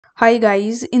Hi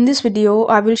guys, in this video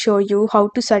I will show you how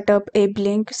to set up a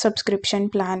Blink subscription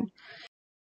plan.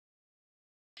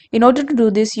 In order to do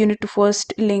this, you need to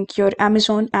first link your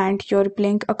Amazon and your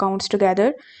Blink accounts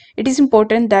together. It is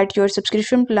important that your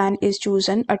subscription plan is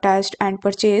chosen, attached and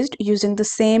purchased using the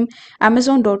same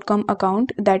Amazon.com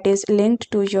account that is linked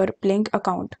to your Blink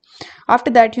account. After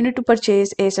that, you need to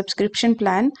purchase a subscription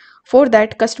plan. For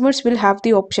that, customers will have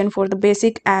the option for the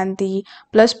basic and the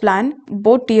plus plan.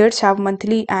 Both tiers have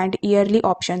monthly and yearly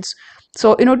options.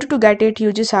 So in order to get it,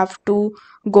 you just have to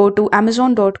go to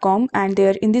amazon.com, and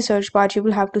there in the search bar you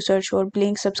will have to search for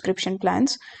Blink subscription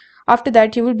plans. After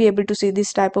that, you will be able to see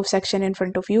this type of section in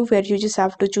front of you where you just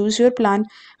have to choose your plan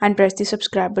and press the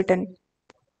subscribe button.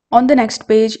 On the next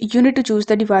page, you need to choose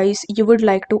the device you would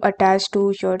like to attach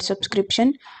to your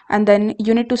subscription, and then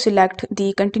you need to select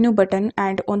the continue button,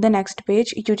 and on the next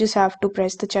page you just have to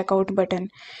press the checkout button.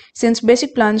 Since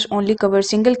basic plans only cover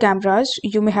single cameras,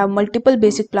 you may have multiple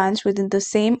basic plans within the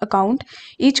same account,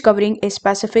 each covering a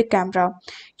specific camera.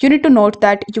 You need to note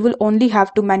that you will only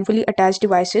have to manually attach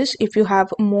devices if you have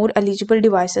more eligible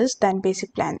devices than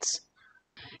basic plans.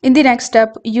 In the next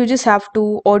step, you just have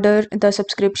to order the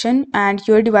subscription, and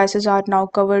your devices are now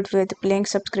covered with Blink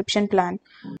subscription plan.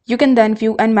 You can then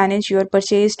view and manage your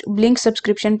purchased Blink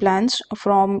subscription plans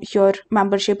from your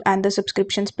membership and the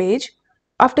subscriptions page.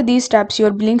 After these steps,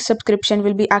 your Blink subscription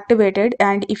will be activated,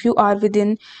 and if you are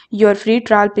within your free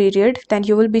trial period, then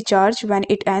you will be charged when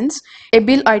it ends. A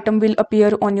bill item will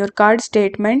appear on your card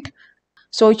statement,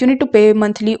 so you need to pay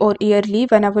monthly or yearly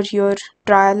whenever your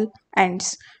trial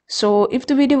ends. So if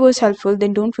the video was helpful,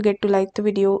 then don't forget to like the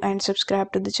video and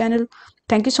subscribe to the channel.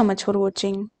 Thank you so much for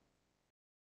watching.